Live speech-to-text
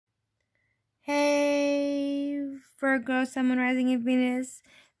Virgo, Sun, Moon, Rising in Venus.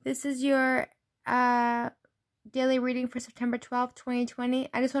 This is your daily reading for September 12th, 2020.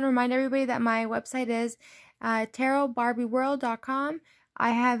 I just want to remind everybody that my website is tarotbarbieworld.com.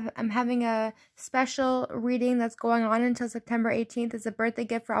 I'm having a special reading that's going on until September 18th. It's a birthday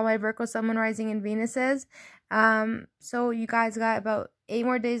gift for all my Virgo, Sun, Moon, Rising in Venuses. So you guys got about 8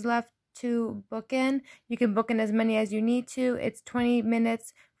 more days left to book in. You can book in as many as you need to. It's 20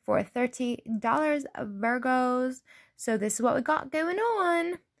 minutes for $30 Virgos. So this is what we got going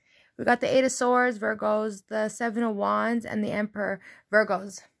on. We got the 8 of Swords Virgos, the 7 of Wands, and the Emperor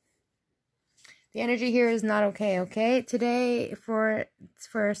Virgos. The energy here is not okay, okay? Today, for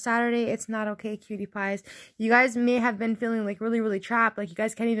Saturday, it's not okay, cutie pies. You guys may have been feeling like really trapped, like you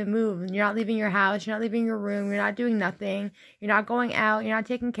guys can't even move. You're not leaving your house, you're not leaving your room, you're not doing nothing. You're not going out, you're not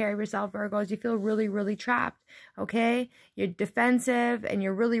taking care of yourself, Virgos. You feel really trapped, okay? You're defensive, and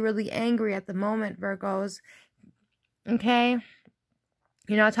you're really angry at the moment, Virgos, okay?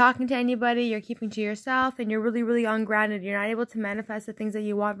 You're not talking to anybody, you're keeping to yourself, and you're really ungrounded. You're not able to manifest the things that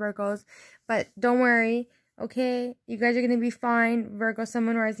you want, Virgos. But don't worry, okay? You guys are going to be fine, Virgo, Sun,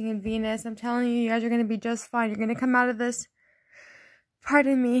 Moon, Rising in Venus. I'm telling you, you guys are going to be just fine. You're going to come out of this,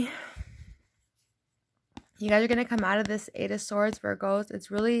 pardon me. You guys are going to come out of this 8 of Swords, Virgos.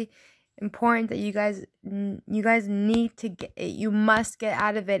 It's really important that you guys need to you must get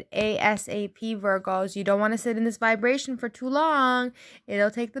out of it ASAP, Virgos. You don't want to sit in this vibration for too long.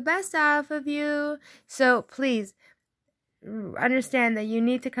 It'll take the best out of you. So please understand that you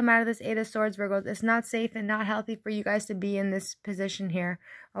need to come out of this 8 of Swords, Virgos. It's not safe and not healthy for you guys to be in this position here,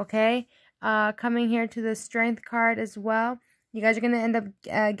 okay? Coming here to the Strength card as well. You guys are going to end up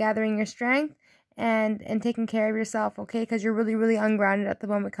gathering your strength and taking care of yourself, okay? Because you're really ungrounded at the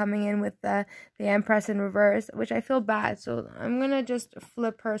moment, coming in with the Empress in reverse, which I feel bad. So I'm going to just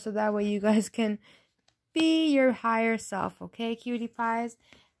flip her so that way you guys can be your higher self, okay, cutie pies?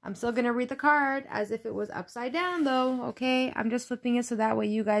 I'm still going to read the card as if it was upside down, though, okay? I'm just flipping it so that way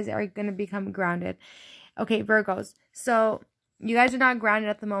you guys are going to become grounded. Okay, Virgos. So you guys are not grounded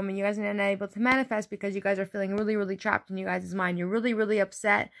at the moment. You guys are not able to manifest because you guys are feeling really trapped in you guys' mind. You're really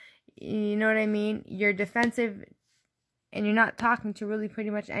upset. You know what I mean? You're defensive and you're not talking to really pretty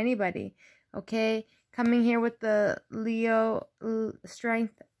much anybody, okay? Coming here with the Leo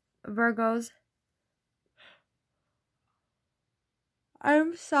Strength Virgos.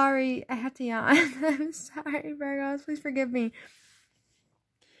 I'm sorry. I have to yawn. I'm sorry, Virgos. Please forgive me.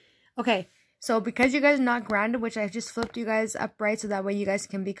 Okay. So because you guys are not grounded, which I just flipped you guys upright so that way you guys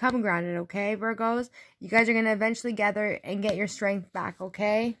can become grounded, okay, Virgos? You guys are going to eventually gather and get your strength back,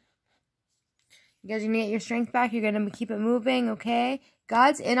 okay? You guys are going to get your strength back. You're going to keep it moving, okay?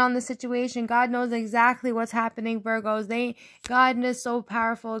 God's in on the situation. God knows exactly what's happening, Virgos. God is so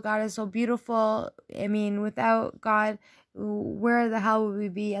powerful. God is so beautiful. I mean, without God, where the hell would we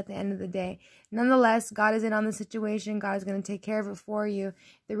be at the end of the day? Nonetheless, God is in on the situation. God is going to take care of it for you.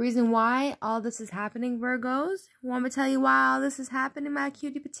 The reason why all this is happening, Virgos, want me to tell you why all this is happening, my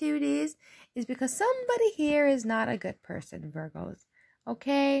cutie patooties, is because somebody here is not a good person, Virgos.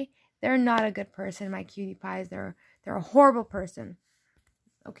 Okay? They're not a good person, my cutie pies. They're a horrible person.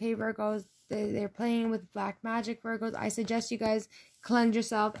 Okay, Virgos? They're playing with black magic, Virgos. I suggest you guys cleanse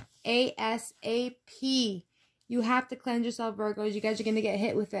yourself ASAP. You have to cleanse yourself, Virgos. You guys are going to get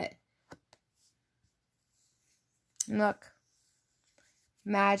hit with it. Look.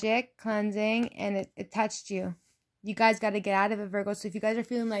 Magic, cleansing, and it touched you. You guys got to get out of it, Virgos. So if you guys are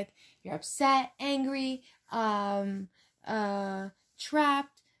feeling like you're upset, angry, trapped,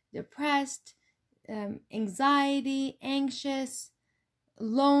 depressed, anxiety, anxious,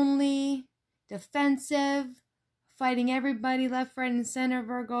 lonely, defensive, fighting everybody left, right, and center,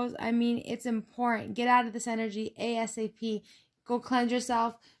 Virgos. I mean, it's important. Get out of this energy ASAP. Go cleanse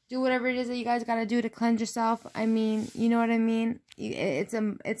yourself. Do whatever it is that you guys got to do to cleanse yourself. I mean, you know what I mean?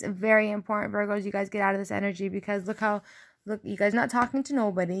 It's very important, Virgos. You guys get out of this energy because look, you guys not talking to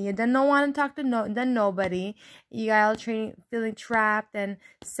nobody. You don't want to talk to nobody. You guys are feeling trapped and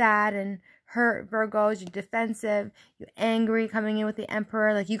sad and hurt, Virgos. You're defensive. You're angry, coming in with the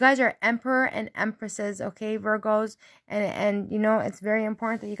Emperor. Like, you guys are Emperor and Empresses, okay, Virgos? And you know, it's very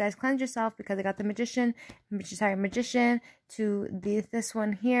important that you guys cleanse yourself because I got the Magician to this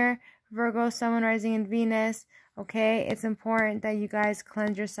one here, Virgo, Sun, Moon, Rising in Venus. Okay, it's important that you guys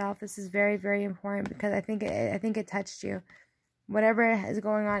cleanse yourself. This is very important because I think it touched you. Whatever is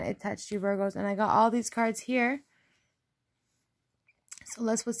going on, it touched you, Virgos. And I got all these cards here. So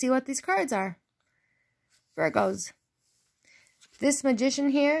let's see what these cards are. Virgos. This magician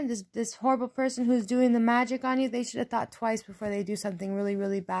here, this horrible person who's doing the magic on you, they should have thought twice before they do something really,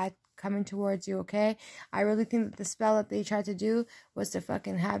 really bad coming towards you, okay? I really think that the spell that they tried to do was to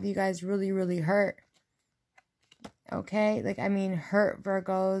fucking have you guys really, really hurt. Okay? Like, I mean, hurt,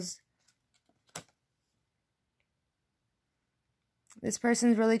 Virgos. This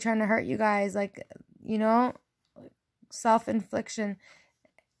person's really trying to hurt you guys. Like, you know, self-infliction.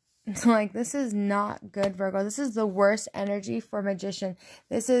 Like, this is not good, Virgo. This is the worst energy for magician.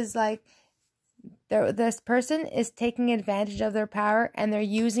 This is like, this person is taking advantage of their power and they're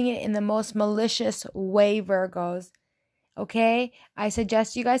using it in the most malicious way, Virgos. Okay? I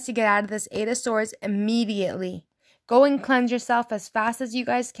suggest you guys to get out of this Eight of Swords immediately. Go and cleanse yourself as fast as you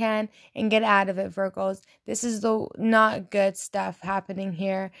guys can and get out of it, Virgos. This is the not good stuff happening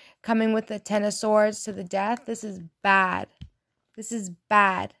here. Coming with the Ten of Swords to the death. This is bad. This is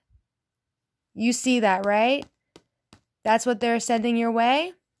bad. You see that, right? That's what they're sending your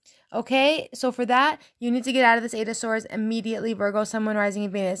way. Okay, so for that, you need to get out of this Eight of Swords immediately, Virgo, Sun, Moon, Rising,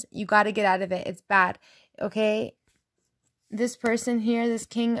 and Venus. You got to get out of it. It's bad. Okay, this person here, this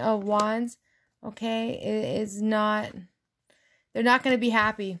King of Wands, okay, is not, they're not going to be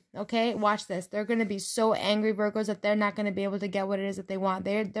happy, okay? Watch this. They're going to be so angry, Virgos, that they're not going to be able to get what it is that they want.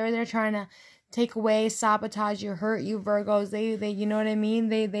 They're trying to take away, sabotage you, hurt you, Virgos. They you know what I mean?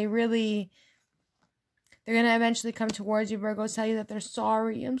 They really, they're going to eventually come towards you, Virgos, tell you that they're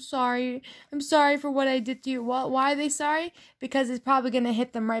sorry. I'm sorry for what I did to you. Why are they sorry? Because it's probably going to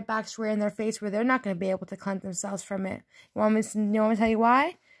hit them right back square in their face where they're not going to be able to cleanse themselves from it. You want me to tell you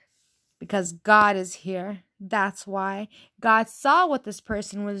why? Because God is here. That's why. God saw what this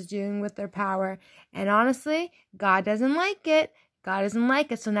person was doing with their power. And honestly, God doesn't like it. God doesn't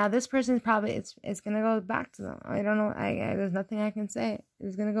like it. So now this person's probably, it's going to go back to them. I don't know. There's nothing I can say.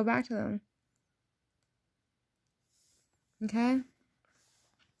 It's going to go back to them. Okay?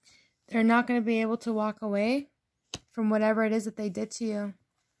 They're not going to be able to walk away from whatever it is that they did to you.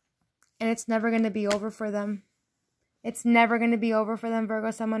 And it's never going to be over for them. It's never going to be over for them, Virgo,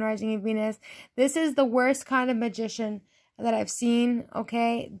 Sun, Moon, Rising, and Venus. This is the worst kind of magician that I've seen,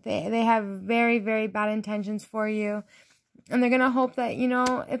 okay? They have very, very bad intentions for you. And they're going to hope that, you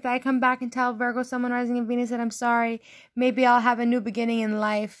know, if I come back and tell Virgo, Sun, Moon, Rising, and Venus that I'm sorry, maybe I'll have a new beginning in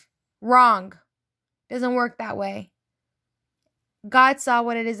life. Wrong. Doesn't work that way. God saw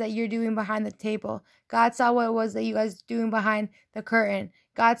what it is that you're doing behind the table. God saw what it was that you guys were doing behind the curtain.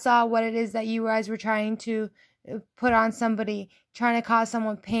 God saw what it is that you guys were trying to put on somebody, trying to cause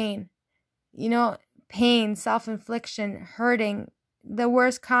someone pain. You know, pain, self-infliction, hurting, the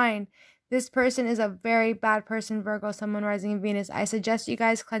worst kind. This person is a very bad person, Virgo, Sun, Moon, Rising, and Venus. I suggest you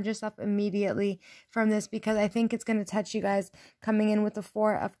guys cleanse yourself immediately from this because I think it's going to touch you guys coming in with the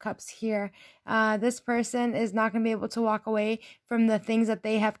Four of Cups here. This person is not going to be able to walk away from the things that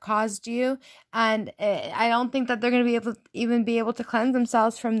they have caused you. And I don't think that they're going to be able to even be able to cleanse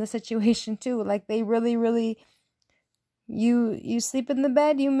themselves from the situation too. Like they really, really, you sleep in the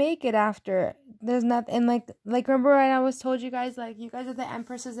bed, you make it after. There's nothing like remember when I was told you guys, like, you guys are the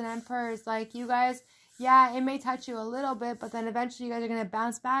empresses and emperors. Like, you guys, yeah, it may touch you a little bit, but then eventually you guys are going to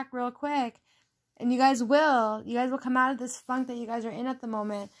bounce back real quick. And you guys will come out of this funk that you guys are in at the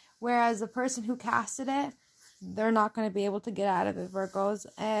moment. Whereas the person who casted it, they're not going to be able to get out of it, Virgos.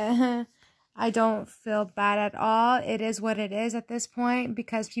 I don't feel bad at all. It is what it is at this point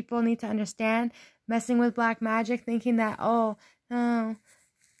because people need to understand messing with black magic, thinking that,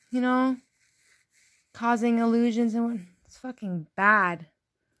 you know, causing illusions and it's fucking bad.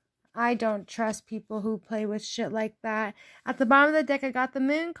 I don't trust people who play with shit like that. At the bottom of the deck, I got the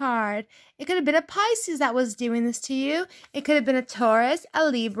Moon card. It could have been a Pisces that was doing this to you. It could have been a Taurus, a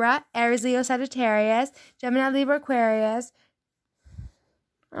Libra, Aries, Leo, Sagittarius, Gemini, Libra, Aquarius.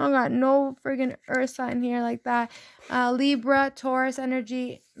 I don't got no friggin' earth sign here like that. Libra, Taurus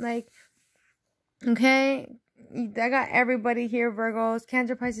energy, like, okay? I got everybody here, Virgos,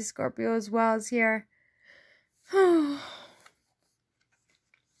 Cancer, Pisces, Scorpio as well as here.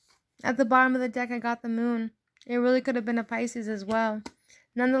 At the bottom of the deck, I got the Moon. It really could have been a Pisces as well.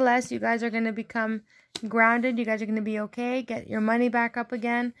 Nonetheless, you guys are going to become grounded. You guys are going to be okay. Get your money back up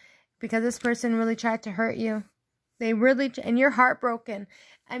again because this person really tried to hurt you. They really, and you're heartbroken.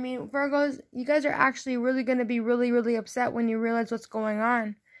 I mean, Virgos, you guys are actually really going to be really, really upset when you realize what's going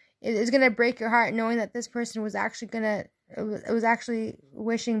on. It's going to break your heart knowing that this person was actually it was actually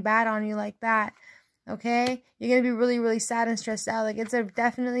wishing bad on you like that. Okay? You're going to be really, really sad and stressed out. Like, it's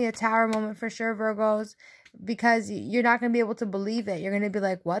definitely a tower moment for sure, Virgos, because you're not going to be able to believe it. You're going to be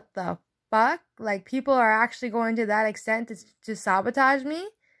like, what the fuck? Like, people are actually going to that extent to sabotage me?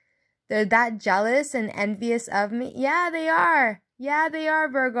 They're that jealous and envious of me? Yeah, they are. Yeah, they are,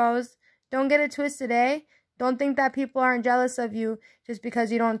 Virgos. Don't get it twisted, eh? Don't think that people aren't jealous of you just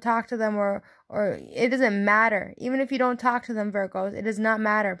because you don't talk to them or it doesn't matter. Even if you don't talk to them, Virgos, it does not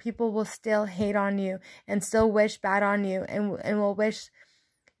matter. People will still hate on you and still wish bad on you and will wish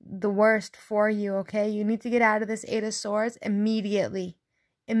the worst for you, okay? You need to get out of this Eight of Swords immediately.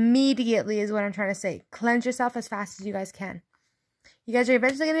 Immediately is what I'm trying to say. Cleanse yourself as fast as you guys can. You guys are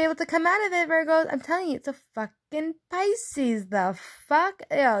eventually going to be able to come out of it, Virgos. I'm telling you, it's a fucking Pisces. The fuck?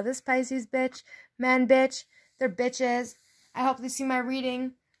 Yo, this Pisces bitch, man bitch, they're bitches. I hope they see my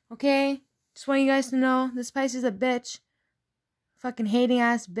reading, okay? Just want you guys to know, this Pisces is a bitch. Fucking hating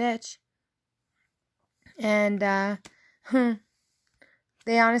ass bitch. And,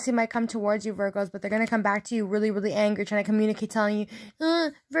 they honestly might come towards you, Virgos, but they're going to come back to you really, really angry, trying to communicate, telling you,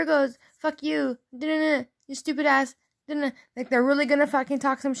 Virgos, fuck you, you stupid ass. Like, they're really going to fucking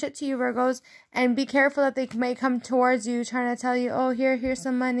talk some shit to you, Virgos. And be careful that they may come towards you, trying to tell you, oh, here's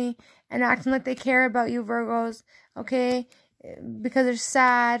some money. And acting like they care about you, Virgos. Okay? Because they're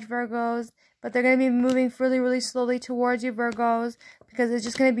sad, Virgos. But they're going to be moving really, really slowly towards you, Virgos. Because it's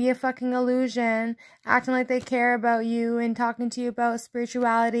just going to be a fucking illusion. Acting like they care about you and talking to you about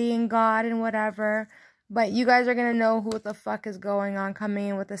spirituality and God and whatever. But you guys are going to know who the fuck is going on coming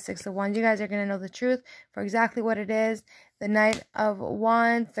in with the Six of Wands. You guys are going to know the truth for exactly what it is. The Knight of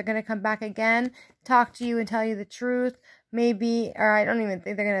Wands, they're going to come back again, talk to you and tell you the truth. Maybe, or I don't even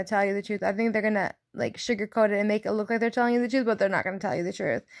think they're going to tell you the truth. I think they're going to, like, sugarcoat it and make it look like they're telling you the truth, but they're not going to tell you the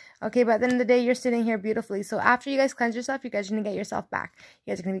truth. Okay, but at the end of the day, you're sitting here beautifully. So after you guys cleanse yourself, you guys are going to get yourself back.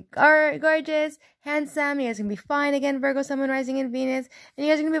 You guys are going to be gorgeous, handsome. You guys are going to be fine again, Virgo, Sun, Moon, Rising, and Venus. And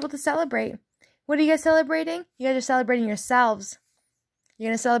you guys are going to be able to celebrate. What are you guys celebrating? You guys are celebrating yourselves. You're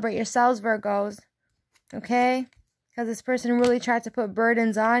going to celebrate yourselves, Virgos. Okay? Because this person really tried to put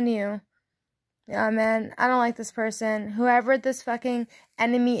burdens on you. Yeah, man. I don't like this person. Whoever this fucking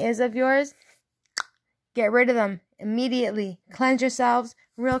enemy is of yours, get rid of them immediately. Cleanse yourselves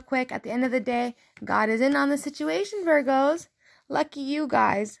real quick. At the end of the day, God is in on the situation, Virgos. Lucky you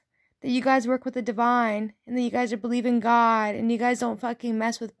guys. That you guys work with the divine, and that you guys are believing God, and you guys don't fucking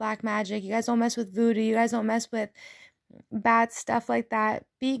mess with black magic, you guys don't mess with voodoo, you guys don't mess with bad stuff like that.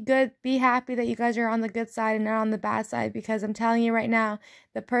 Be good, be happy that you guys are on the good side and not on the bad side, because I'm telling you right now,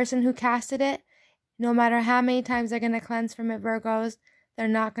 the person who casted it, no matter how many times they're going to cleanse from it, Virgos, they're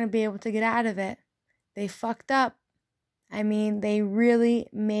not going to be able to get out of it. They fucked up. I mean, they really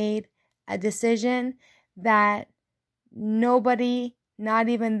made a decision that nobody, not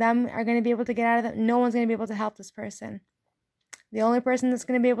even them, are going to be able to get out of it. No one's going to be able to help this person. The only person that's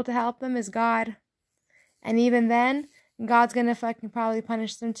going to be able to help them is God. And even then, God's going to fucking probably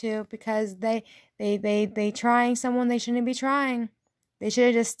punish them too, because they trying someone they shouldn't be trying. They should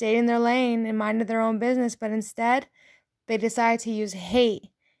have just stayed in their lane and minded their own business, but instead, they decide to use hate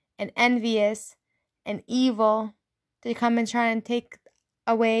and envious and evil to come and try and take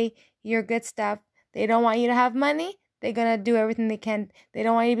away your good stuff. They don't want you to have money. They're going to do everything they can. They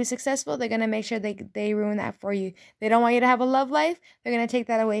don't want you to be successful. They're going to make sure they ruin that for you. They don't want you to have a love life. They're going to take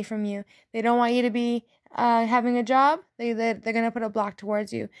that away from you. They don't want you to be having a job. They're going to put a block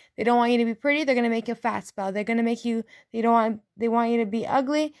towards you. They don't want you to be pretty. They're going to make you a fat spell. They're going to make you, they want you to be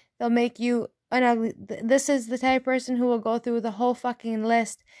ugly. They'll make you an ugly. This is the type of person who will go through the whole fucking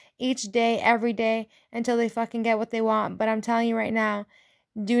list each day, every day, until they fucking get what they want. But I'm telling you right now,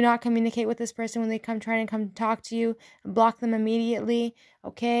 do not communicate with this person when they come trying to come talk to you. Block them immediately,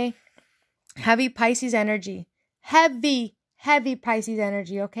 okay? Heavy Pisces energy. Heavy Pisces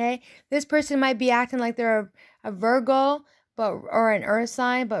energy, okay? This person might be acting like they're a Virgo or an earth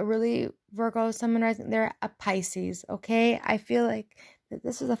sign, but really, Virgo, Sun, Moon, Rising, they're a Pisces, okay? I feel like that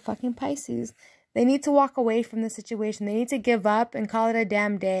this is a fucking Pisces. They need to walk away from the situation. They need to give up and call it a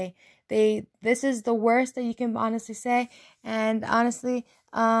damn day. This is the worst that you can honestly say. And honestly,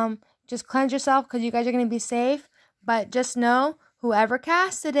 just cleanse yourself, because you guys are going to be safe. But just know, whoever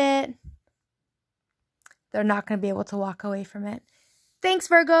casted it, they're not going to be able to walk away from it. Thanks,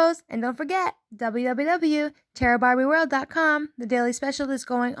 Virgos. And don't forget, www.tarotbarbieworld.com. The daily special is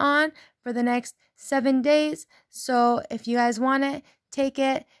going on for the next 7 days. So if you guys want it, take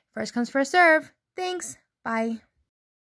it. First comes, first serve. Thanks. Bye.